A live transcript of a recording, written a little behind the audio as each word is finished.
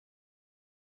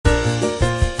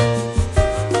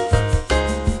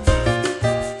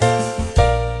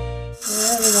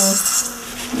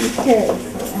Okay,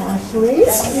 so Ashley,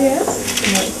 yes,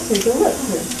 let's take a look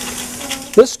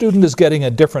here. This student is getting a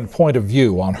different point of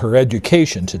view on her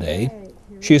education today.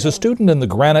 She's a student in the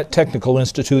Granite Technical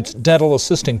Institute's Dental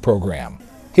Assisting Program.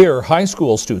 Here, high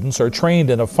school students are trained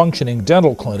in a functioning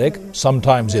dental clinic,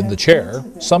 sometimes in the chair,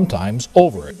 sometimes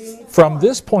over it. From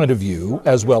this point of view,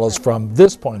 as well as from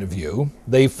this point of view,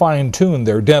 they fine-tune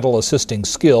their dental assisting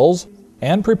skills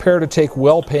and prepare to take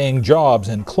well-paying jobs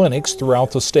in clinics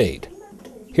throughout the state.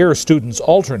 Here, students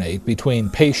alternate between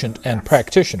patient and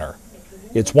practitioner.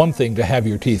 It's one thing to have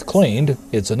your teeth cleaned,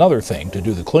 it's another thing to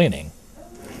do the cleaning.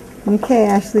 Okay,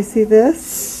 Ashley, see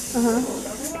this?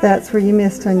 That's where you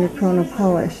missed on your corona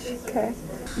polish. Okay.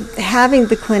 Having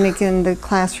the clinic in the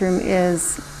classroom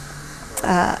is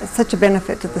such a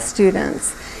benefit to the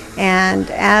students. And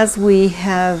as we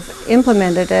have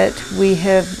implemented it, we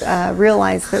have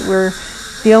realized that we're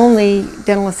the only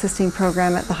dental assisting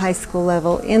program at the high school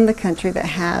level in the country that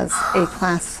has a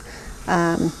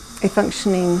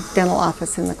functioning dental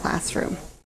office in the classroom.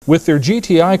 With their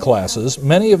GTI classes,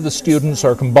 many of the students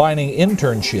are combining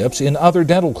internships in other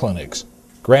dental clinics.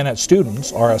 Granite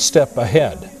students are a step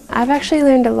ahead. I've actually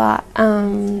learned a lot,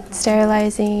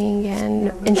 sterilizing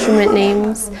and instrument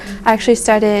names. I actually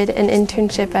started an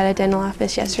internship at a dental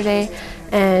office yesterday,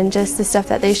 and just the stuff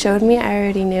that they showed me, I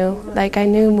already knew. Like, I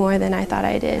knew more than I thought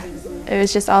I did. It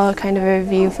was just all kind of a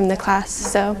review from the class,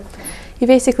 so you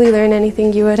basically learn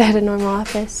anything you would at a normal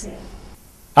office.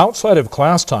 Outside of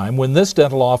class time, when this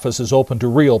dental office is open to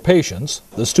real patients,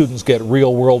 the students get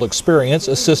real-world experience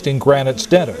assisting Granite's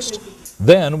dentist.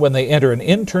 Then, when they enter an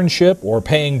internship or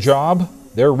paying job,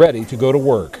 they're ready to go to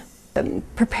work.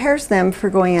 It prepares them for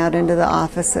going out into the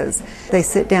offices. They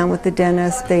sit down with the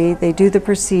dentist, they do the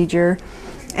procedure,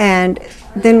 and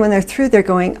then when they're through, they're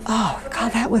going, oh,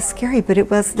 God, that was scary, but it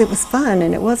was fun,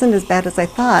 and it wasn't as bad as I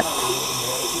thought.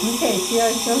 Okay, so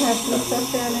you still have some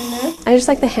stuff down in there? I just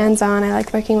like the hands-on. I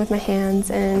like working with my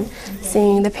hands and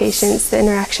seeing the patients, the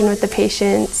interaction with the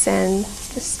patients, and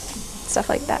just stuff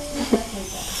like that.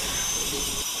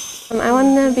 I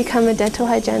want to become a dental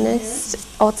hygienist,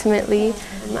 ultimately.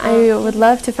 I would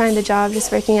love to find a job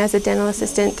just working as a dental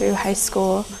assistant through high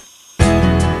school.